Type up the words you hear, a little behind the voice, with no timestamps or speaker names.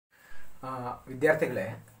ವಿದ್ಯಾರ್ಥಿಗಳೇ,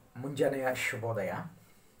 ಮುಂಜಾನೆಯ ಶುಭೋದಯ.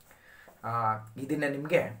 ಈ ದಿನ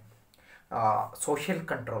ನಿಮಗೆ ಸೋಷಿಯಲ್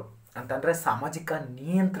ಕಂಟ್ರೋಲ್ ಅಂತಂದರೆ ಸಾಮಾಜಿಕ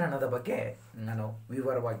ನಿಯಂತ್ರಣದ ಬಗ್ಗೆ ನಾನು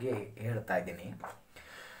ವಿವರವಾಗಿ ಹೇಳ್ತಾ ಇದ್ದೀನಿ.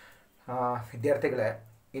 ವಿದ್ಯಾರ್ಥಿಗಳೇ,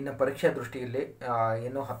 ಇನ್ನು ಪರೀಕ್ಷೆ ದೃಷ್ಟಿಯಲ್ಲಿ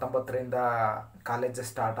ಇನ್ನು 19ರಿಂದ ಕಾಲೇಜ್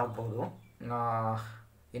ಸ್ಟಾರ್ಟ್ ಆಗ್ಬೋದು.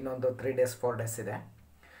 ಇನ್ನೊಂದು 3 ಡೇಸ್ 4 ಡೇಸ್ ಇದೆ.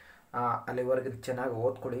 ಅಲ್ಲಿವರೆಗೆ ಚೆನ್ನಾಗಿ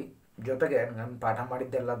ಓದ್ಕೊಳ್ಳಿ. ಜೊತೆಗೆ ನಾನು ಪಾಠ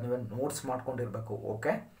ಮಾಡಿದ್ದೆಲ್ಲ ನೀವು ನೋಟ್ಸ್ ಮಾಡ್ಕೊಂಡಿರಬೇಕು.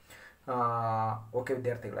 ಓಕೆ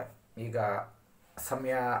ವಿದ್ಯಾರ್ಥಿಗಳೇ, ಈಗ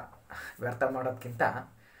ಸಮಯ ವ್ಯರ್ಥ ಮಾಡೋದಕ್ಕಿಂತ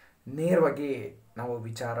ನೇರವಾಗಿ ನಾವು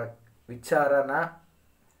ವಿಚಾರನ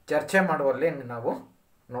ಚರ್ಚೆ ಮಾಡುವಲ್ಲಿ ನಾವು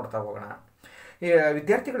ನೋಡ್ತಾ ಹೋಗೋಣ. ಈ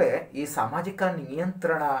ವಿದ್ಯಾರ್ಥಿಗಳೇ, ಈ ಸಾಮಾಜಿಕ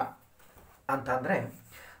ನಿಯಂತ್ರಣ ಅಂತಂದರೆ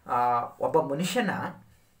ಒಬ್ಬ ಮನುಷ್ಯನ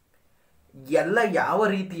ಯಾವ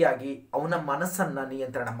ರೀತಿಯಾಗಿ ಅವನ ಮನಸ್ಸನ್ನು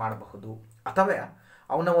ನಿಯಂತ್ರಣ ಮಾಡಬಹುದು ಅಥವಾ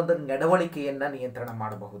ಅವನ ಒಂದು ನಡವಳಿಕೆಯನ್ನು ನಿಯಂತ್ರಣ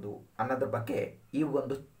ಮಾಡಬಹುದು ಅನ್ನೋದ್ರ ಬಗ್ಗೆ ಈ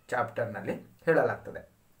ಒಂದು ಚಾಪ್ಟರ್ನಲ್ಲಿ ಹೇಳಲಾಗ್ತದೆ.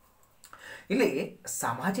 ಇಲ್ಲಿ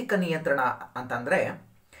ಸಾಮಾಜಿಕ ನಿಯಂತ್ರಣ ಅಂತಂದರೆ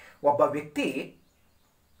ಒಬ್ಬ ವ್ಯಕ್ತಿ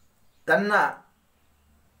ತನ್ನ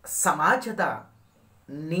ಸಮಾಜದ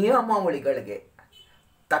ನಿಯಮಾವಳಿಗಳಿಗೆ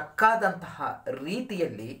ತಕ್ಕಾದಂತಹ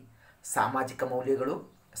ರೀತಿಯಲ್ಲಿ ಸಾಮಾಜಿಕ ಮೌಲ್ಯಗಳು,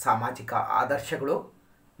 ಸಾಮಾಜಿಕ ಆದರ್ಶಗಳು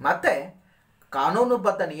ಮತ್ತು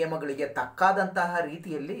ಕಾನೂನುಬದ್ಧ ನಿಯಮಗಳಿಗೆ ತಕ್ಕಾದಂತಹ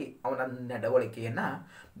ರೀತಿಯಲ್ಲಿ ಅವನ ನಡವಳಿಕೆಯನ್ನು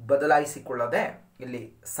ಬದಲಾಯಿಸಿಕೊಳ್ಳೋದೇ ಇಲ್ಲಿ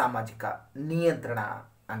ಸಾಮಾಜಿಕ ನಿಯಂತ್ರಣ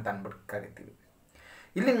ಅಂತ ಅಂದ್ಬಿಟ್ಟು ಕರಿತೀವಿ.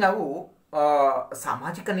 ಇಲ್ಲಿ ನಾವು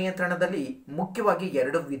ಸಾಮಾಜಿಕ ನಿಯಂತ್ರಣದಲ್ಲಿ ಮುಖ್ಯವಾಗಿ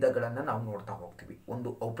 2 ವಿಧಗಳನ್ನು ನಾವು ನೋಡ್ತಾ ಹೋಗ್ತೀವಿ. ಒಂದು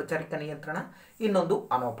ಔಪಚಾರಿಕ ನಿಯಂತ್ರಣ, ಇನ್ನೊಂದು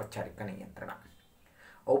ಅನೌಪಚಾರಿಕ ನಿಯಂತ್ರಣ.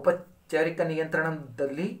 ಔಪಚಾರಿಕ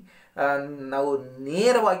ನಿಯಂತ್ರಣದಲ್ಲಿ ನಾವು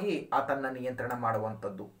ನೇರವಾಗಿ ಆತನ ನಿಯಂತ್ರಣ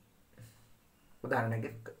ಮಾಡುವಂಥದ್ದು. ಉದಾಹರಣೆಗೆ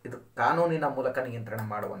ಇದು ಕಾನೂನಿನ ಮೂಲಕ ನಿಯಂತ್ರಣ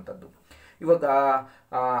ಮಾಡುವಂಥದ್ದು. ಇವಾಗ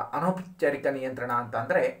ಅನೌಪಚಾರಿಕ ನಿಯಂತ್ರಣ ಅಂತ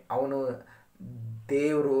ಅಂದರೆ ಅವನು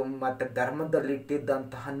ದೇವರು ಮತ್ತು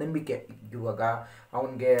ಧರ್ಮದಲ್ಲಿಟ್ಟಿದ್ದಂತಹ ನಂಬಿಕೆ, ಇವಾಗ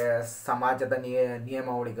ಅವನಿಗೆ ಸಮಾಜದ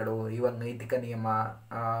ನಿಯಮಾವಳಿಗಳು, ಇವಾಗ ನೈತಿಕ ನಿಯಮ,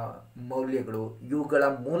 ಮೌಲ್ಯಗಳು, ಇವುಗಳ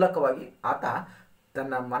ಮೂಲಕವಾಗಿ ಆತ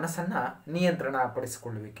ತನ್ನ ಮನಸ್ಸನ್ನು ನಿಯಂತ್ರಣ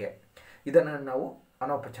ಪಡಿಸಿಕೊಳ್ಳುವಿಕೆ, ಇದನ್ನು ನಾವು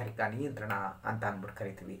ಅನೌಪಚಾರಿಕ ನಿಯಂತ್ರಣ ಅಂತ ಅಂದ್ಬಿಟ್ಟು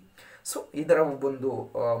ಕರಿತೀವಿ. ಸೊ ಇದರ ಒಂದು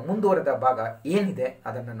ಮುಂದುವರೆದ ಭಾಗ ಏನಿದೆ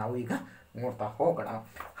ಅದನ್ನು ನಾವು ಈಗ ನೋಡ್ತಾ ಹೋಗೋಣ.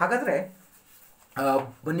 ಹಾಗಾದರೆ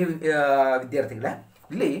ಬನ್ನಿ ವಿದ್ಯಾರ್ಥಿಗಳೇ,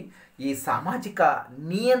 ಇಲ್ಲಿ ಈ ಸಾಮಾಜಿಕ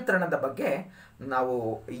ನಿಯಂತ್ರಣದ ಬಗ್ಗೆ ನಾವು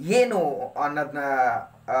ಏನು ಅನ್ನೋದನ್ನ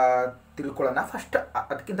ತಿಳ್ಕೊಳ್ಳೋಣ. ಫಸ್ಟ್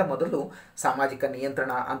ಅದಕ್ಕಿಂತ ಮೊದಲು ಸಾಮಾಜಿಕ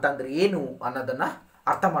ನಿಯಂತ್ರಣ ಅಂತಂದರೆ ಏನು ಅನ್ನೋದನ್ನು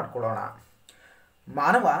ಅರ್ಥ ಮಾಡ್ಕೊಳ್ಳೋಣ.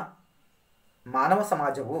 ಮಾನವ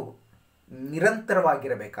ಸಮಾಜವು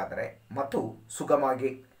ನಿರಂತರವಾಗಿರಬೇಕಾದರೆ ಮತ್ತು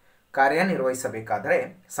ಸುಗಮವಾಗಿ ಕಾರ್ಯನಿರ್ವಹಿಸಬೇಕಾದರೆ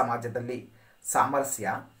ಸಮಾಜದಲ್ಲಿ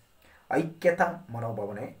ಸಾಮರಸ್ಯ, ಐಕ್ಯತಾ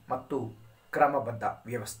ಮನೋಭಾವನೆ ಮತ್ತು ಕ್ರಮಬದ್ಧ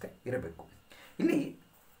ವ್ಯವಸ್ಥೆ ಇರಬೇಕು. ಇಲ್ಲಿ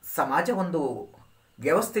ಸಮಾಜ ಒಂದು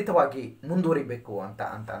ವ್ಯವಸ್ಥಿತವಾಗಿ ಮುಂದುವರಿಬೇಕು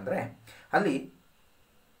ಅಂತಂದರೆ ಅಲ್ಲಿ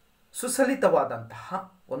ಸುಸಲಿತವಾದಂತಹ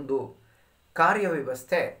ಒಂದು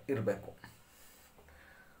ಕಾರ್ಯವ್ಯವಸ್ಥೆ ಇರಬೇಕು.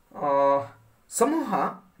 ಸಮೂಹ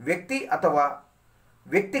ವ್ಯಕ್ತಿ ಅಥವಾ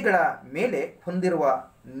ವ್ಯಕ್ತಿಗಳ ಮೇಲೆ ಹೊಂದಿರುವ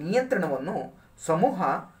ನಿಯಂತ್ರಣವನ್ನು ಸಮೂಹ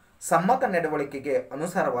ಸಮ್ಮತ ನಡವಳಿಕೆಗೆ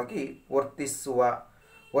ಅನುಸಾರವಾಗಿ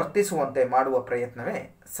ವರ್ತಿಸುವಂತೆ ಮಾಡುವ ಪ್ರಯತ್ನವೇ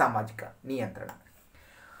ಸಾಮಾಜಿಕ ನಿಯಂತ್ರಣ.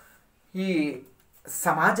 ಈ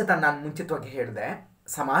ಸಮಾಜದ, ನಾನು ಮುಂಚಿತವಾಗಿ ಹೇಳಿದೆ,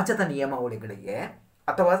 ಸಮಾಜದ ನಿಯಮಾವಳಿಗಳಿಗೆ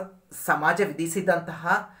ಅಥವಾ ಸಮಾಜ ವಿಧಿಸಿದಂತಹ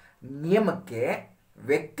ನಿಯಮಕ್ಕೆ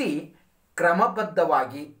ವ್ಯಕ್ತಿ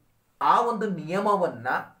ಕ್ರಮಬದ್ಧವಾಗಿ ಆ ಒಂದು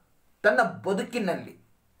ನಿಯಮವನ್ನು ತನ್ನ ಬದುಕಿನಲ್ಲಿ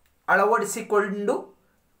ಅಳವಡಿಸಿಕೊಂಡು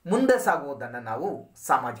ಮುಂದೆ ಸಾಗುವುದನ್ನು ನಾವು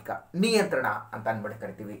ಸಾಮಾಜಿಕ ನಿಯಂತ್ರಣ ಅಂತ ಅಂದ್ಬಿಟ್ಟು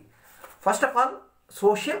ಕರಿತೀವಿ. First of all,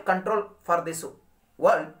 social control for this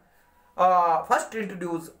world first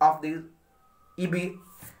introduce of the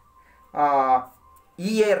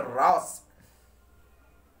E.A. Ross,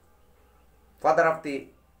 father of the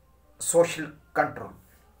social control.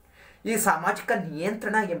 ಈ ಸಾಮಾಜಿಕ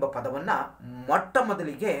ನಿಯಂತ್ರಣ ಎಂಬ ಪದವನ್ನು ಮೊಟ್ಟ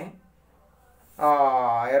ಮೊದಲಿಗೆ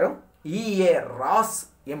E.A. ರಾಸ್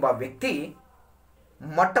ಎಂಬ ವ್ಯಕ್ತಿ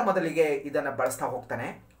ಮೊಟ್ಟ ಮೊದಲಿಗೆ ಇದನ್ನು ಬಳಸ್ತಾ ಹೋಗ್ತಾನೆ.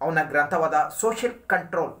 ಅವನ ಗ್ರಂಥವಾದ ಸೋಷಿಯಲ್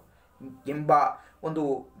ಕಂಟ್ರೋಲ್ ಎಂಬ ಒಂದು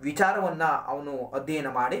ವಿಚಾರವನ್ನು ಅವನು ಅಧ್ಯಯನ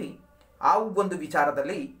ಮಾಡಿ ಆ ಒಂದು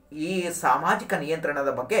ವಿಚಾರದಲ್ಲಿ ಈ ಸಾಮಾಜಿಕ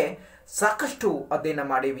ನಿಯಂತ್ರಣದ ಬಗ್ಗೆ ಸಾಕಷ್ಟು ಅಧ್ಯಯನ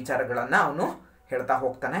ಮಾಡಿ ವಿಚಾರಗಳನ್ನು ಅವನು ಹೇಳ್ತಾ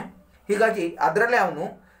ಹೋಗ್ತಾನೆ. ಹೀಗಾಗಿ ಅದರಲ್ಲೇ ಅವನು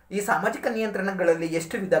ಈ ಸಾಮಾಜಿಕ ನಿಯಂತ್ರಣಗಳಲ್ಲಿ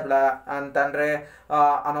ಎಷ್ಟು ವಿಧಗಳ ಅಂತಂದರೆ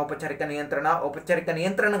ಅನೌಪಚಾರಿಕ ನಿಯಂತ್ರಣ, ಔಪಚಾರಿಕ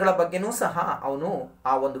ನಿಯಂತ್ರಣಗಳ ಬಗ್ಗೆನೂ ಸಹ ಅವನು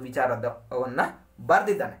ಆ ಒಂದು ವಿಚಾರವನ್ನು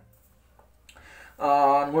ಬರೆದಿದ್ದಾನೆ.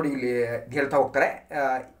 ನೋಡಿ, ಇಲ್ಲಿ ಹೇಳ್ತಾ ಹೋಗ್ತಾರೆ.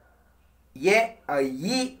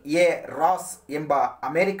 E.A. ರಾಸ್ ಎಂಬ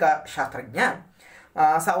ಅಮೆರಿಕ ಶಾಸ್ತ್ರಜ್ಞ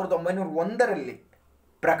 1901ರಲ್ಲಿ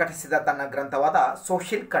ಪ್ರಕಟಿಸಿದ ತನ್ನ ಗ್ರಂಥವಾದ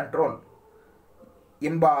ಸೋಷಿಯಲ್ ಕಂಟ್ರೋಲ್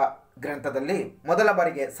ಎಂಬ ಗ್ರಂಥದಲ್ಲಿ ಮೊದಲ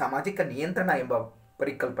ಬಾರಿಗೆ ಸಾಮಾಜಿಕ ನಿಯಂತ್ರಣ ಎಂಬ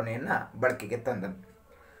ಪರಿಕಲ್ಪನೆಯನ್ನು ಬಳಕೆಗೆ ತಂದನು.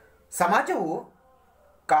 ಸಮಾಜವು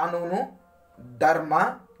ಕಾನೂನು, ಧರ್ಮ,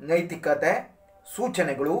 ನೈತಿಕತೆ,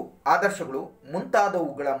 ಸೂಚನೆಗಳು, ಆದರ್ಶಗಳು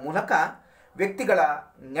ಮುಂತಾದವುಗಳ ಮೂಲಕ ವ್ಯಕ್ತಿಗಳ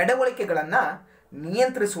ನಡವಳಿಕೆಗಳನ್ನು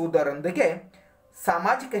ನಿಯಂತ್ರಿಸುವುದರೊಂದಿಗೆ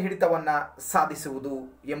ಸಾಮಾಜಿಕ ಹಿಡಿತವನ್ನು ಸಾಧಿಸುವುದು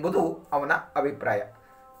ಎಂಬುದು ಅವನ ಅಭಿಪ್ರಾಯ.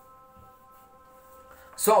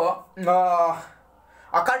 So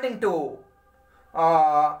according to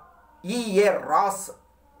E.A. Ross,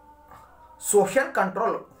 social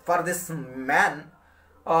control for this man,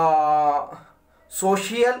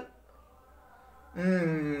 social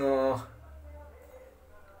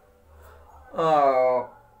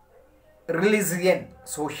religion,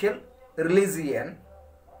 social religion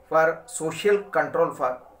for social control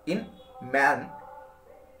for in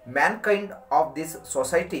mankind of this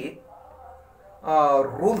society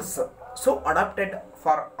rules so adapted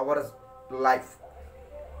for our life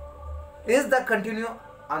is the continue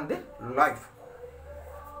on the life.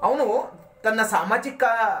 ಅವನು ತನ್ನ ಸಾಮಾಜಿಕ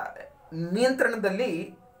ನಿಯಂತ್ರಣದಲ್ಲಿ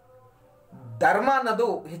ಧರ್ಮ ಅನ್ನೋದು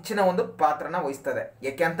ಹೆಚ್ಚಿನ ಒಂದು ಪಾತ್ರನ ವಹಿಸ್ತದೆ.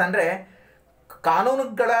 ಯಾಕೆ ಅಂತಂದರೆ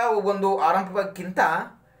ಕಾನೂನುಗಳ ಒಂದು ಆರಂಭಕ್ಕಿಂತ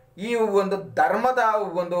ಈ ಒಂದು ಧರ್ಮದ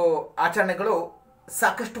ಒಂದು ಆಚರಣೆಗಳು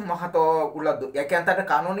ಸಾಕಷ್ಟು ಮಹತ್ವ ಉಳ್ಳದ್ದು. ಯಾಕೆ ಅಂತಂದರೆ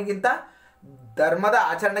ಕಾನೂನಿಗಿಂತ ಧರ್ಮದ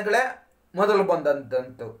ಆಚರಣೆಗಳೇ ಮೊದಲು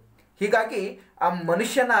ಬಂದಂತು. ಹೀಗಾಗಿ ಆ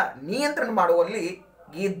ಮನುಷ್ಯನ ನಿಯಂತ್ರಣ ಮಾಡುವಲ್ಲಿ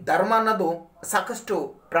ಈ ಧರ್ಮ ಅನ್ನೋದು ಸಾಕಷ್ಟು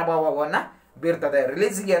ಪ್ರಭಾವವನ್ನು ಬೀರ್ತದೆ.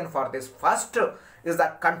 Religion for this first is the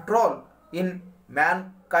control in man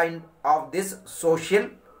kind of this social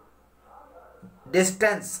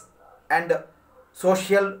distance and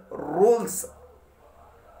social rules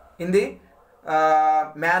in the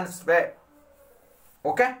mans way.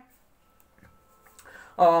 Okay,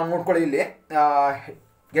 ನೋಡ್ಕೊಳ್ಳಿ, ಇಲ್ಲಿ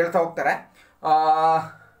ಹೇಳ್ತಾ ಹೋಗ್ತಾರೆ.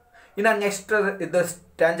 ಇನ್ನು ನೆಕ್ಸ್ಟ್ ಇದು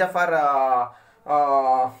ಸ್ಟ್ಯಾಂಜಾ ಫಾರ್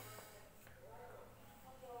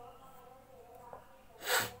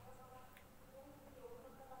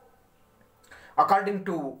ಅಕಾರ್ಡಿಂಗ್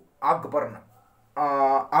ಟು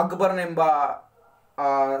ಆಗ್ಬರ್ನ್ ಎಂಬ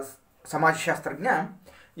ಸಮಾಜಶಾಸ್ತ್ರಜ್ಞ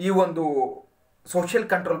ಈ ಒಂದು ಸೋಷಿಯಲ್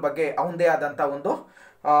ಕಂಟ್ರೋಲ್ ಬಗ್ಗೆ ಅವನದೇ ಆದಂಥ ಒಂದು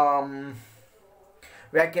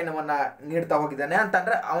ವ್ಯಾಖ್ಯಾನವನ್ನು ನೀಡ್ತಾ ಹೋಗಿದ್ದಾನೆ.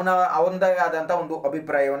 ಅಂತಂದರೆ ಅವನದೇ ಆದಂಥ ಒಂದು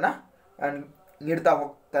ಅಭಿಪ್ರಾಯವನ್ನು ನೀಡ್ತಾ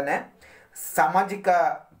ಹೋಗ್ತಾನೆ. ಸಾಮಾಜಿಕ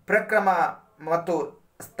ಪ್ರಕ್ರಮ ಮತ್ತು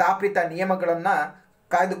ಸ್ಥಾಪಿತ ನಿಯಮಗಳನ್ನು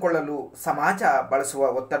ಕಾಯ್ದುಕೊಳ್ಳಲು ಸಮಾಜ ಬಳಸುವ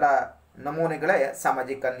ಒತ್ತಡ ನಮೂನೆಗಳೇ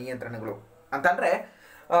ಸಾಮಾಜಿಕ ನಿಯಂತ್ರಣಗಳು. ಅಂತಂದರೆ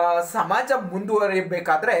ಸಮಾಜ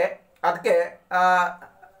ಮುಂದುವರಿಬೇಕಾದ್ರೆ ಅದಕ್ಕೆ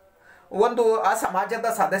ಒಂದು ಆ ಸಮಾಜದ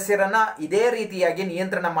ಸದಸ್ಯರನ್ನು ಇದೇ ರೀತಿಯಾಗಿ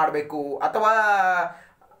ನಿಯಂತ್ರಣ ಮಾಡಬೇಕು, ಅಥವಾ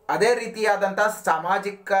ಅದೇ ರೀತಿಯಾದಂಥ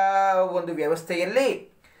ಸಾಮಾಜಿಕ ಒಂದು ವ್ಯವಸ್ಥೆಯಲ್ಲಿ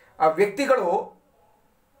ವ್ಯಕ್ತಿಗಳು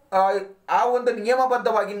ಆ ಒಂದು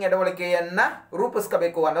ನಿಯಮಬದ್ಧವಾಗಿ ನಡವಳಿಕೆಯನ್ನು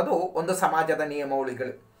ರೂಪಿಸ್ಕೋಬೇಕು ಅನ್ನೋದು ಒಂದು ಸಮಾಜದ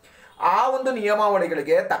ನಿಯಮಾವಳಿಗಳು. ಆ ಒಂದು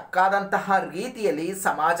ನಿಯಮಾವಳಿಗಳಿಗೆ ತಕ್ಕಾದಂತಹ ರೀತಿಯಲ್ಲಿ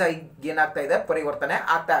ಸಮಾಜ ಏನಾಗ್ತಾ ಇದೆ, ಪರಿವರ್ತನೆ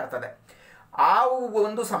ಆಗ್ತಾ ಇರ್ತದೆ. ಆ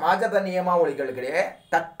ಒಂದು ಸಮಾಜದ ನಿಯಮಾವಳಿಗಳಿಗೆ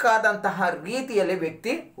ತಕ್ಕಾದಂತಹ ರೀತಿಯಲ್ಲಿ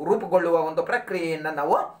ವ್ಯಕ್ತಿ ರೂಪುಗೊಳ್ಳುವ ಒಂದು ಪ್ರಕ್ರಿಯೆಯನ್ನು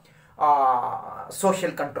ನಾವು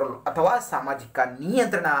ಸೋಷಿಯಲ್ ಕಂಟ್ರೋಲ್ ಅಥವಾ ಸಾಮಾಜಿಕ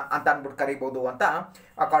ನಿಯಂತ್ರಣ ಅಂತ ಅಂದ್ಬಿಟ್ಟು ಕರಿಬೋದು ಅಂತ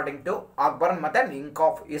ಅಕಾರ್ಡಿಂಗ್ ಟು ಆಗ್ಬರ್ನ್ ಮತ್ತು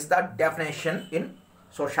ಲಿಂಕಾಫ್ is the definition in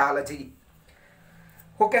sociology.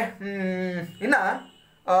 Okay, ಇನ್ನು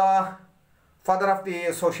father of the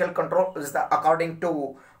social control is the according to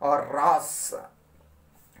Ross,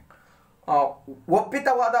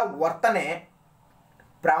 ಒಪ್ಪಿತವಾದ ವರ್ತನೆ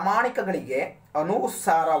ಪ್ರಾಮಾಣಿಕಗಳಿಗೆ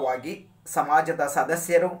ಅನುಸಾರವಾಗಿ ಸಮಾಜದ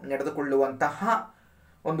ಸದಸ್ಯರು ನಡೆದುಕೊಳ್ಳುವಂತಹ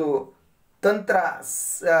ಒಂದು ತಂತ್ರ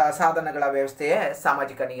ಸಾಧನಗಳ ವ್ಯವಸ್ಥೆಯೇ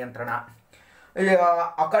ಸಾಮಾಜಿಕ ನಿಯಂತ್ರಣ.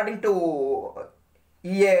 According to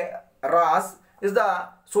E.A. Ross is the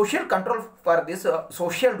social control for this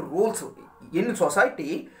social rules in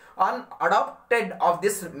society on adopted of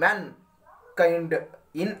this mankind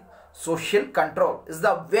in social control is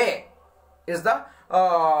the way is the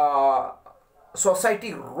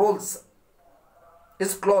society rules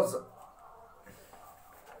is close.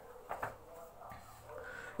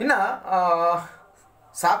 ಇನ್ನು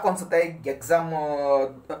ಸಾಕು ಅನಿಸುತ್ತೆ exam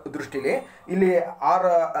ದೃಷ್ಟಿಲಿ. ಇಲ್ಲಿ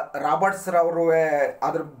ರಾಬರ್ಟ್ಸ್ರವರು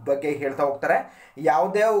ಅದ್ರ ಬಗ್ಗೆ ಹೇಳ್ತಾ ಹೋಗ್ತಾರೆ.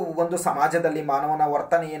 ಯಾವುದೇ ಒಂದು ಸಮಾಜದಲ್ಲಿ ಮಾನವನ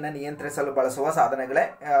ವರ್ತನೆಯನ್ನು ನಿಯಂತ್ರಿಸಲು ಬಳಸುವ ಸಾಧನೆಗಳೇ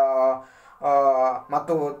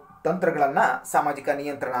ಮತ್ತು ತಂತ್ರಗಳನ್ನು ಸಾಮಾಜಿಕ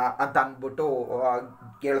ನಿಯಂತ್ರಣ ಅಂತ ಅಂದ್ಬಿಟ್ಟು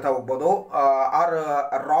ಹೇಳ್ತಾ ಹೋಗ್ಬೋದು.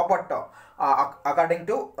 Robert, according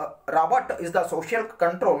to Robert, is the social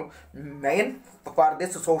control main for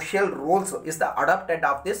this social rules is the adopted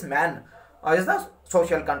of this man is the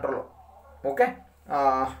social control. Okay,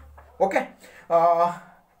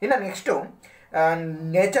 ಇನ್ನು next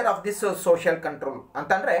nature of this social control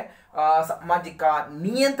ಅಂತಂದರೆ ಸಾಮಾಜಿಕ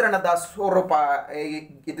ನಿಯಂತ್ರಣದ ಸ್ವರೂಪ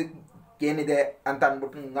ಇದು ಏನಿದೆ ಅಂತ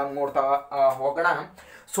ಅಂದ್ಬಿಟ್ಟು ನಾವು ನೋಡ್ತಾ ಹೋಗೋಣ.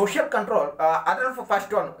 ಸೋಷಿಯಲ್ ಕಂಟ್ರೋಲ್, ಅದರಲ್ಲಿ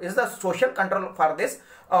first one is the social control for this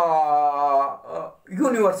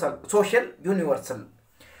universal, social universal.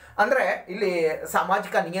 ಅಂದರೆ ಇಲ್ಲಿ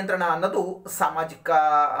ಸಾಮಾಜಿಕ ನಿಯಂತ್ರಣ ಅನ್ನೋದು ಸಾಮಾಜಿಕ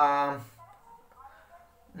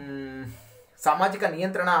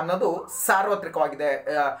ನಿಯಂತ್ರಣ ಅನ್ನೋದು ಸಾರ್ವತ್ರಿಕವಾಗಿದೆ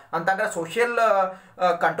ಅಂತಂದರೆ social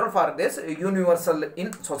control for this universal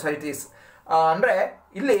in societies. ಅಂದರೆ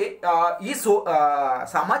ಇಲ್ಲಿ ಈ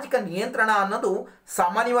ಸಾಮಾಜಿಕ ನಿಯಂತ್ರಣ ಅನ್ನೋದು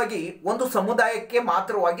ಸಾಮಾನ್ಯವಾಗಿ ಒಂದು ಸಮುದಾಯಕ್ಕೆ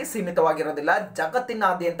ಮಾತ್ರವಾಗಿ ಸೀಮಿತವಾಗಿರೋದಿಲ್ಲ.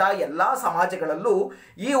 ಜಗತ್ತಿನಾದ್ಯಂತ ಎಲ್ಲ ಸಮಾಜಗಳಲ್ಲೂ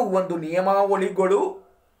ಈ ಒಂದು ನಿಯಮಾವಳಿಗಳು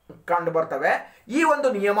ಕಂಡು ಬರ್ತವೆ. ಈ ಒಂದು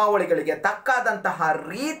ನಿಯಮಾವಳಿಗಳಿಗೆ ತಕ್ಕಾದಂತಹ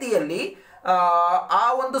ರೀತಿಯಲ್ಲಿ ಆ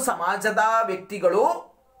ಒಂದು ಸಮಾಜದ ವ್ಯಕ್ತಿಗಳು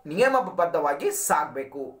ನಿಯಮಬದ್ಧವಾಗಿ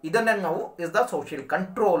ಸಾಗಬೇಕು. ಇದನ್ನೇ ನಾವು ಇಸ್ ದ ಸೋಷಿಯಲ್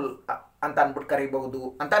ಕಂಟ್ರೋಲ್ ಅಂತ ಅಂದ್ಬಿಟ್ಟು ಕರೀಬಹುದು.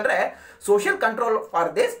 ಅಂತಂದರೆ social control for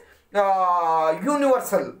this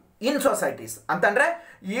universal in societies ಅಂತಂದರೆ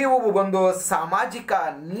ಈ ಒಂದು ಸಾಮಾಜಿಕ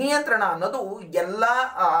ನಿಯಂತ್ರಣ ಅನ್ನೋದು ಎಲ್ಲ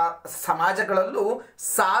ಸಮಾಜಗಳಲ್ಲೂ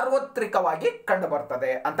ಸಾರ್ವತ್ರಿಕವಾಗಿ ಕಂಡು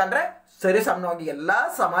ಬರ್ತದೆ. ಅಂತಂದರೆ ಸರಿಸಮವಾಗಿ ಎಲ್ಲ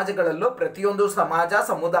ಸಮಾಜಗಳಲ್ಲೂ ಪ್ರತಿಯೊಂದು ಸಮಾಜ,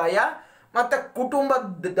 ಸಮುದಾಯ ಮತ್ತು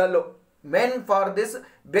ಕುಟುಂಬದಲ್ಲೂ main for this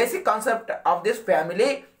basic concept of this family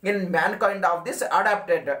in Mankind of this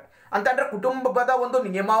adopted ಅಂತಂದರೆ ಕುಟುಂಬದ ಒಂದು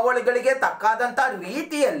ನಿಯಮಾವಳಿಗಳಿಗೆ ತಕ್ಕಾದಂಥ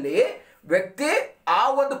ರೀತಿಯಲ್ಲಿ ವ್ಯಕ್ತಿ ಆ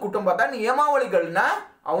ಒಂದು ಕುಟುಂಬದ ನಿಯಮಾವಳಿಗಳನ್ನ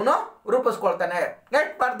ಅವನು ರೂಪಿಸ್ಕೊಳ್ತಾನೆ.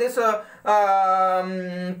 ನೆಟ್ ಫಾರ್ ದಿಸ್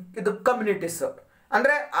ಇದು ಕಮ್ಯುನಿಟೀಸ್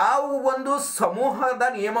ಅಂದರೆ ಆ ಒಂದು ಸಮೂಹದ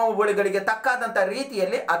ನಿಯಮಾವಳಿಗಳಿಗೆ ತಕ್ಕಾದಂಥ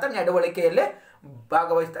ರೀತಿಯಲ್ಲಿ ಆತ ನಡವಳಿಕೆಯಲ್ಲಿ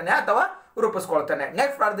ಭಾಗವಹಿಸ್ತಾನೆ ಅಥವಾ ರೂಪಿಸ್ಕೊಳ್ತಾನೆ.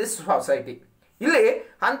 Net for this society. ಇಲ್ಲಿ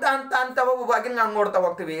ಹಂತವಾಗಿ ನಾವು ನೋಡ್ತಾ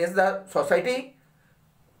ಹೋಗ್ತೀವಿ. ಇಸ್ ದ ಸೊಸೈಟಿ,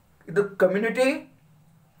 ಇದು ಕಮ್ಯುನಿಟಿ,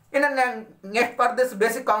 ಇನ್ನು next for this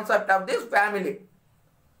basic concept of this family.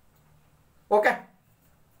 Okay,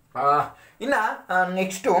 ಇನ್ನು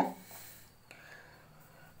ನೆಕ್ಸ್ಟು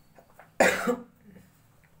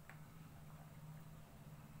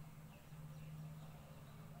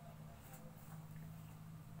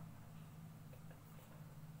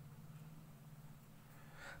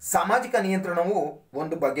ಸಾಮಾಜಿಕ ನಿಯಂತ್ರಣವು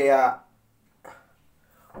ಒಂದು ಬಗೆಯ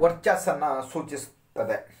ವರ್ಚಸ್ಸನ್ನು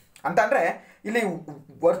ಸೂಚಿಸುತ್ತದೆ. ಅಂತಂದರೆ ಇಲ್ಲಿ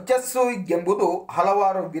ವರ್ಚಸ್ಸು ಎಂಬುದು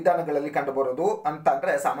ಹಲವಾರು ವಿಧಾನಗಳಲ್ಲಿ ಕಂಡುಬರೋದು.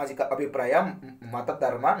 ಅಂತಂದರೆ ಸಾಮಾಜಿಕ ಅಭಿಪ್ರಾಯ,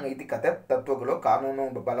 ಮತಧರ್ಮ, ನೈತಿಕತೆ, ತತ್ವಗಳು, ಕಾನೂನು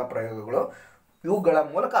ಬಲ ಪ್ರಯೋಗಗಳು ಇವುಗಳ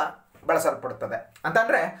ಮೂಲಕ ಬಳಸಲ್ಪಡುತ್ತದೆ.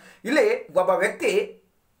 ಅಂತಂದರೆ ಇಲ್ಲಿ ಒಬ್ಬ ವ್ಯಕ್ತಿ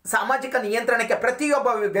ಸಾಮಾಜಿಕ ನಿಯಂತ್ರಣಕ್ಕೆ ಪ್ರತಿಯೊಬ್ಬ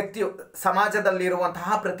ವ್ಯಕ್ತಿಯು,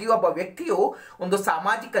 ಸಮಾಜದಲ್ಲಿರುವಂತಹ ಪ್ರತಿಯೊಬ್ಬ ವ್ಯಕ್ತಿಯು ಒಂದು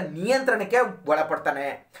ಸಾಮಾಜಿಕ ನಿಯಂತ್ರಣಕ್ಕೆ ಒಳಪಡ್ತಾನೆ.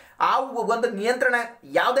 ಆ ಒಂದು ನಿಯಂತ್ರಣ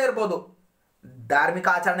ಯಾವುದೇ ಇರ್ಬೋದು, ಧಾರ್ಮಿಕ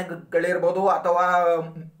ಆಚರಣೆಗಳಿರ್ಬೋದು ಅಥವಾ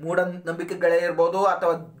ಮೂಢನಂಬಿಕೆಗಳೇ ಇರ್ಬೋದು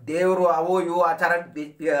ಅಥವಾ ದೇವರು ಅವು ಇವು ಆಚಾರ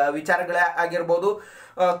ವಿಚಾರಗಳೇ ಆಗಿರ್ಬೋದು.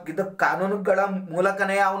 ಇದು ಕಾನೂನುಗಳ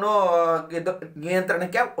ಮೂಲಕನೇ ಅವನು ಇದು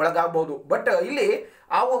ನಿಯಂತ್ರಣಕ್ಕೆ ಒಳಗಾಗ್ಬೋದು. ಬಟ್ ಇಲ್ಲಿ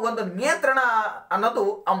ಆ ಒಂದು ನಿಯಂತ್ರಣ ಅನ್ನೋದು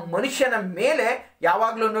ಆ ಮನುಷ್ಯನ ಮೇಲೆ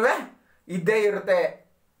ಯಾವಾಗ್ಲೂ ಇದ್ದೇ ಇರುತ್ತೆ.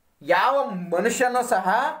 ಯಾವ ಮನುಷ್ಯನೂ ಸಹ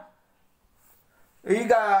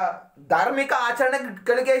ಈಗ ಧಾರ್ಮಿಕ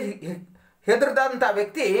ಆಚರಣೆಗಳಿಗೆ ಹೆದರ್ದಂಥ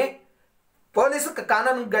ವ್ಯಕ್ತಿ ಪೊಲೀಸ್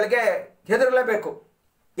ಕಾನೂನುಗಳಿಗೆ ಹೆದರಲೇಬೇಕು.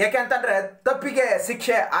 ಯಾಕೆ ಅಂತಂದರೆ ತಪ್ಪಿಗೆ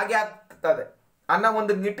ಶಿಕ್ಷೆ ಆಗೇ ಆಗ್ತದೆ ಅನ್ನೋ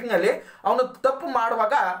ಒಂದು ನಿಟ್ಟಿನಲ್ಲಿ ಅವನು ತಪ್ಪು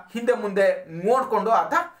ಮಾಡುವಾಗ ಹಿಂದೆ ಮುಂದೆ ನೋಡಿಕೊಂಡು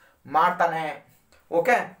ಆತ ಮಾಡ್ತಾನೆ.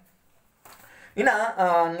 ಓಕೆ, ಇನ್ನು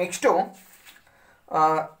ನೆಕ್ಸ್ಟು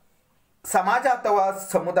ಸಮಾಜ ಅಥವಾ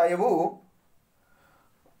ಸಮುದಾಯವು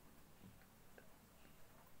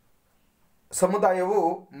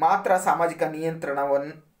ಮಾತ್ರ ಸಾಮಾಜಿಕ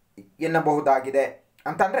ನಿಯಂತ್ರಣವನ್ನು ಎನ್ನಬಹುದಾಗಿದೆ.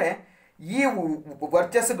 ಅಂತಂದರೆ ಈ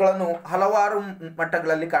ವರ್ಚಸ್ಸುಗಳನ್ನು ಹಲವಾರು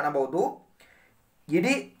ಮಟ್ಟಗಳಲ್ಲಿ ಕಾಣಬಹುದು.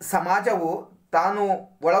 ಇಡೀ ಸಮಾಜವು ತಾನು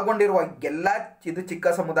ಒಳಗೊಂಡಿರುವ ಎಲ್ಲ ಚಿಕ್ಕ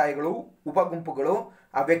ಸಮುದಾಯಗಳು, ಉಪಗುಂಪುಗಳು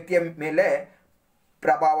ಆ ವ್ಯಕ್ತಿಯ ಮೇಲೆ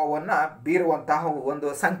ಪ್ರಭಾವವನ್ನು ಬೀರುವಂತಹ ಒಂದು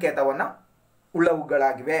ಸಂಕೇತವನ್ನು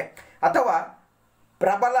ಉಳ್ಳವುಗಳಾಗಿವೆ. ಅಥವಾ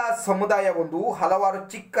ಪ್ರಬಲ ಸಮುದಾಯವೊಂದು ಹಲವಾರು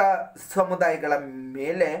ಚಿಕ್ಕ ಸಮುದಾಯಗಳ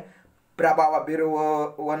ಮೇಲೆ ಪ್ರಭಾವ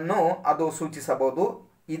ಬೀರುವನ್ನು ಅದು ಸೂಚಿಸಬಹುದು.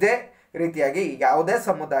 ಇದೇ ರೀತಿಯಾಗಿ ಯಾವುದೇ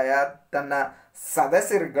ಸಮುದಾಯ ತನ್ನ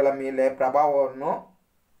ಸದಸ್ಯರುಗಳ ಮೇಲೆ ಪ್ರಭಾವವನ್ನು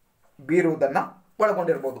ಬೀರುವುದನ್ನು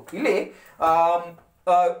ಒಳಗೊಂಡಿರ್ಬೋದು. ಇಲ್ಲಿ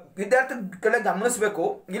ವಿದ್ಯಾರ್ಥಿಗಳೇ ಗಮನಿಸಬೇಕು,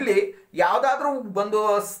 ಇಲ್ಲಿ ಯಾವುದಾದ್ರೂ ಒಂದು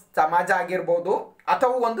ಸಮಾಜ ಆಗಿರ್ಬೋದು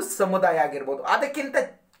ಅಥವಾ ಒಂದು ಸಮುದಾಯ ಆಗಿರ್ಬೋದು, ಅದಕ್ಕಿಂತ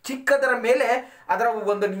ಚಿಕ್ಕದರ ಮೇಲೆ ಅದರ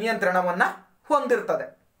ಒಂದು ನಿಯಂತ್ರಣವನ್ನು ಹೊಂದಿರ್ತದೆ.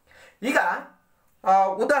 ಈಗ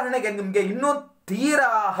ಉದಾಹರಣೆಗೆ ನಿಮಗೆ ಇನ್ನೂ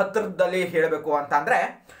ತೀರಾ ಹತ್ತಿರದಲ್ಲಿ ಹೇಳಬೇಕು ಅಂತ ಅಂದರೆ,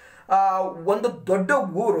 ಒಂದು ದೊಡ್ಡ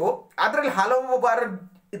ಊರು, ಅದರಲ್ಲಿ ಹಲವಾರು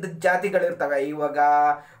ಇದು ಜಾತಿಗಳಿರ್ತವೆ. ಇವಾಗ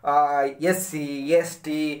SC ST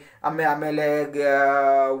ಆಮೇಲೆ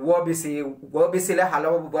ಒ ಬಿ ಸಿಲೇ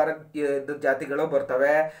ಹಲವಾರು ಇದು ಜಾತಿಗಳು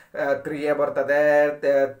ಬರ್ತವೆ. 3A ಬರ್ತದೆ,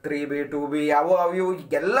 3B 2B ಅವು ಇವು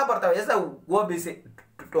ಎಲ್ಲ ಬರ್ತವೆ. OBC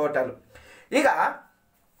total. ಈಗ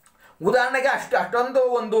ಉದಾಹರಣೆಗೆ ಅಷ್ಟೊಂದು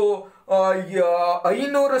ಒಂದು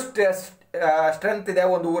 500 ಸ್ಟ್ರೆಂತ್ ಇದೆ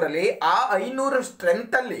ಒಂದು ಊರಲ್ಲಿ. ಆ 500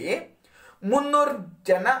 ಸ್ಟ್ರೆಂತಲ್ಲಿ 300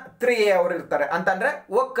 ಜನ 3A ಅವರು ಇರ್ತಾರೆ, ಅಂತಂದ್ರೆ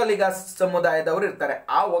ಒಕ್ಕಲಿಗ ಸಮುದಾಯದವರು ಇರ್ತಾರೆ.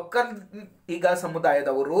 ಆ ಒಕ್ಕಲಿಗ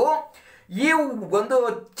ಸಮುದಾಯದವರು ಈ ಒಂದು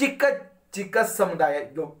ಚಿಕ್ಕ ಚಿಕ್ಕ ಸಮುದಾಯ,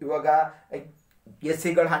 ಇವಾಗ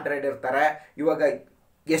SCಗಳು 100 ಇರ್ತಾರೆ, ಇವಾಗ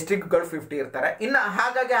STಗಳು 50 ಇರ್ತಾರೆ, ಇನ್ನು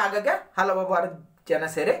ಹಾಗಾಗಿ ಹಲವಾರು ಜನ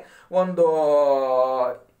ಸೇರಿ ಒಂದು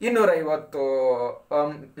 250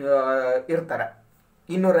 ಇರ್ತಾರೆ,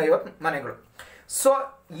 250 ಮನೆಗಳು. ಸೊ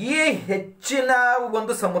ಈ ಹೆಚ್ಚಿನ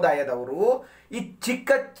ಒಂದು ಸಮುದಾಯದವರು ಈ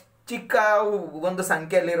ಚಿಕ್ಕ ಚಿಕ್ಕ ಒಂದು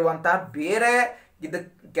ಸಂಖ್ಯೆಯಲ್ಲಿರುವಂತಹ ಬೇರೆ ಇದು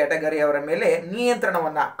ಕ್ಯಾಟಗರಿಯವರ ಮೇಲೆ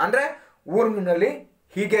ನಿಯಂತ್ರಣವನ್ನು, ಅಂದರೆ ಊರಿನಲ್ಲಿ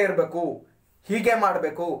ಹೀಗೆ ಇರಬೇಕು, ಹೀಗೆ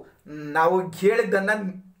ಮಾಡಬೇಕು, ನಾವು ಹೇಳಿದ್ದನ್ನು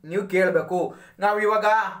ನೀವು ಕೇಳಬೇಕು, ನಾವು ಇವಾಗ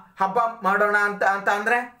ಹಬ್ಬ ಮಾಡೋಣ ಅಂತ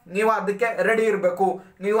ಅಂದರೆ ನೀವು ಅದಕ್ಕೆ ರೆಡಿ ಇರಬೇಕು,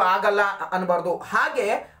 ನೀವು ಆಗಲ್ಲ ಅನ್ನಬಾರ್ದು. ಹಾಗೆ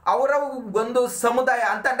ಅವರ ಒಂದು ಸಮುದಾಯ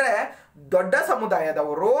ಅಂತಂದರೆ ದೊಡ್ಡ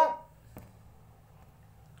ಸಮುದಾಯದವರು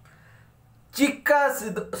ಚಿಕ್ಕ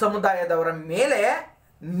ಸಮುದಾಯದವರ ಮೇಲೆ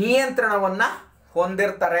ನಿಯಂತ್ರಣವನ್ನು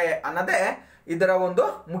ಹೊಂದಿರ್ತಾರೆ ಅನ್ನೋದೇ ಇದರ ಒಂದು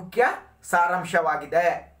ಮುಖ್ಯ ಸಾರಾಂಶವಾಗಿದೆ.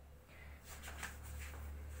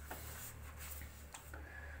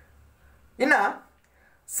 ಇನ್ನು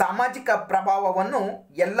ಸಾಮಾಜಿಕ ಪ್ರಭಾವವನ್ನು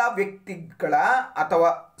ಎಲ್ಲ ವ್ಯಕ್ತಿಗಳ ಅಥವಾ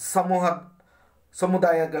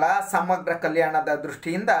ಸಮುದಾಯಗಳ ಸಮಗ್ರ ಕಲ್ಯಾಣದ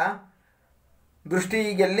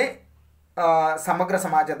ದೃಷ್ಟಿಯಲ್ಲಿ ಸಮಗ್ರ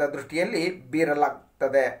ಸಮಾಜದ ದೃಷ್ಟಿಯಲ್ಲಿ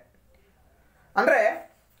ಬೀರಲಾಗ್ತದೆ. ಅಂದರೆ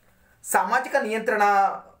ಸಾಮಾಜಿಕ ನಿಯಂತ್ರಣ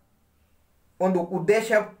ಒಂದು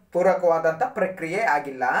ಉದ್ದೇಶಪೂರ್ವಕವಾದಂಥ ಪ್ರಕ್ರಿಯೆ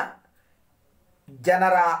ಆಗಿಲ್ಲ.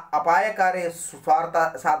 ಜನರ ಅಪಾಯಕಾರಿ ಸ್ವಾರ್ಥ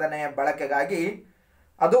ಸಾಧನೆಯ ಬಳಕೆಗಾಗಿ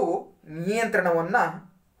ಅದು ನಿಯಂತ್ರಣವನ್ನು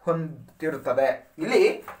ಹೊಂದಿರುತ್ತದೆ. ಇಲ್ಲಿ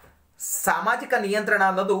ಸಾಮಾಜಿಕ ನಿಯಂತ್ರಣ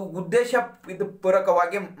ಅನ್ನೋದು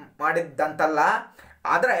ಪೂರ್ವಕವಾಗಿ ಮಾಡಿದ್ದಂತಲ್ಲ,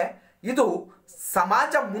 ಆದರೆ ಇದು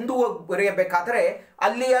ಸಮಾಜ ಮುಂದುವರಿಯಬೇಕಾದರೆ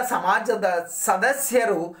ಅಲ್ಲಿಯ ಸಮಾಜದ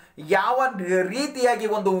ಸದಸ್ಯರು ಯಾವ ರೀತಿಯಾಗಿ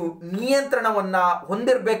ಒಂದು ನಿಯಂತ್ರಣವನ್ನು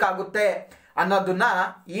ಹೊಂದಿರಬೇಕಾಗುತ್ತೆ ಅನ್ನೋದನ್ನ,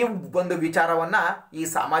 ಈ ಒಂದು ವಿಚಾರವನ್ನು ಈ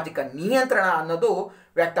ಸಾಮಾಜಿಕ ನಿಯಂತ್ರಣ ಅನ್ನೋದು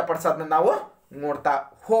ವ್ಯಕ್ತಪಡಿಸೋದನ್ನ ನಾವು ನೋಡ್ತಾ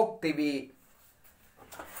ಹೋಗ್ತೀವಿ.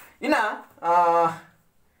 ಇನ್ನು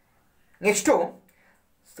ನೆಕ್ಸ್ಟು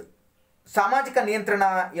ಸಾಮಾಜಿಕ ನಿಯಂತ್ರಣ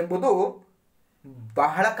ಎಂಬುದು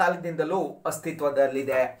ಬಹಳ ಕಾಲದಿಂದಲೂ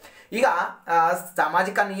ಅಸ್ತಿತ್ವದಲ್ಲಿದೆ. ಈಗ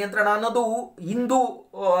ಸಾಮಾಜಿಕ ನಿಯಂತ್ರಣ ಅನ್ನೋದು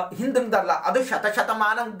ಹಿಂದಿನದಲ್ಲ, ಅದು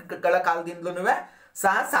ಶತಶತಮಾನಗಳ ಕಾಲದಿಂದಲೂ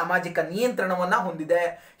ಸಹ ಸಾಮಾಜಿಕ ನಿಯಂತ್ರಣವನ್ನು ಹೊಂದಿದೆ.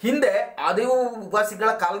 ಹಿಂದೆ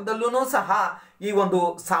ಆದಿವಾಸಿಗಳ ಕಾಲದಲ್ಲೂ ಸಹ ಈ ಒಂದು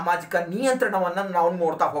ಸಾಮಾಜಿಕ ನಿಯಂತ್ರಣವನ್ನು ನಾವು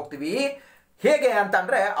ನೋಡ್ತಾ ಹೋಗ್ತೀವಿ. ಹೇಗೆ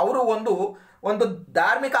ಅಂತಂದರೆ ಅವರು ಒಂದು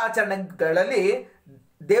ಧಾರ್ಮಿಕ ಆಚರಣೆಗಳಲ್ಲಿ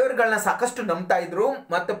ದೇವರುಗಳನ್ನ ಸಾಕಷ್ಟು ನಂಬ್ತಾ ಇದ್ರು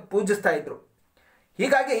ಮತ್ತು ಪೂಜಿಸ್ತಾ ಇದ್ರು.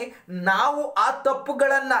 ಹೀಗಾಗಿ ನಾವು ಆ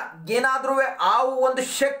ತಪ್ಪುಗಳನ್ನು ಏನಾದ್ರೂ ಆ ಒಂದು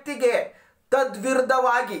ಶಕ್ತಿಗೆ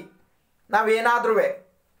ತದ್ವಿರುದ್ಧವಾಗಿ ನಾವೇನಾದ್ರೂ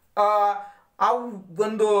ಆ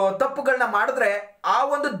ಒಂದು ತಪ್ಪುಗಳನ್ನ ಮಾಡಿದ್ರೆ ಆ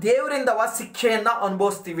ಒಂದು ದೇವರಿಂದ ಶಿಕ್ಷೆಯನ್ನು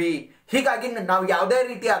ಅನುಭವಿಸ್ತೀವಿ. ಹೀಗಾಗಿ ನಾವು ಯಾವುದೇ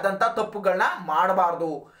ರೀತಿಯಾದಂಥ ತಪ್ಪುಗಳನ್ನ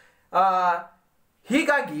ಮಾಡಬಾರ್ದು.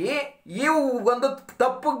 ಹೀಗಾಗಿ ಈ ಒಂದು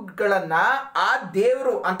ತಪ್ಪುಗಳನ್ನು ಆ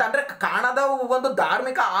ದೇವರು ಅಂತಂದರೆ ಕಾಣದ ಒಂದು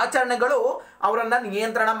ಧಾರ್ಮಿಕ ಆಚರಣೆಗಳು ಅವರನ್ನು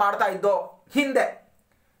ನಿಯಂತ್ರಣ ಮಾಡ್ತಾ ಇದ್ದೋ ಹಿಂದೆ.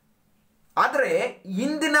 ಆದರೆ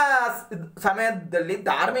ಇಂದಿನ ಸಮಯದಲ್ಲಿ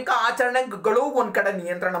ಧಾರ್ಮಿಕ ಆಚರಣೆಗಳು ಒಂದು ಕಡೆ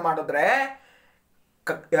ನಿಯಂತ್ರಣ ಮಾಡಿದ್ರೆ,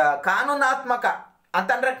 ಕಾನೂನಾತ್ಮಕ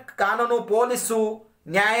ಅಂತಂದರೆ ಕಾನೂನು, ಪೊಲೀಸು,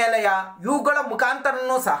 ನ್ಯಾಯಾಲಯ ಇವುಗಳ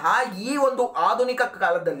ಮುಖಾಂತರನೂ ಸಹ ಈ ಒಂದು ಆಧುನಿಕ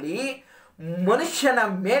ಕಾಲದಲ್ಲಿ ಮನುಷ್ಯನ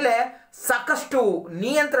ಮೇಲೆ ಸಾಕಷ್ಟು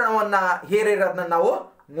ನಿಯಂತ್ರಣವನ್ನು ಹೇರಿರೋದನ್ನ ನಾವು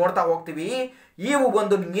ನೋಡ್ತಾ ಹೋಗ್ತೀವಿ. ಈ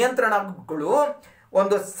ಒಂದು ನಿಯಂತ್ರಣಗಳು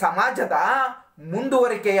ಒಂದು ಸಮಾಜದ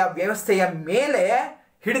ಮುಂದುವರಿಕೆಯ ವ್ಯವಸ್ಥೆಯ ಮೇಲೆ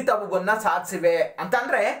ಹಿಡಿತವನ್ನು ಸಾಧಿಸಿವೆ.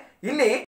 ಅಂತಂದರೆ ಇಲ್ಲಿ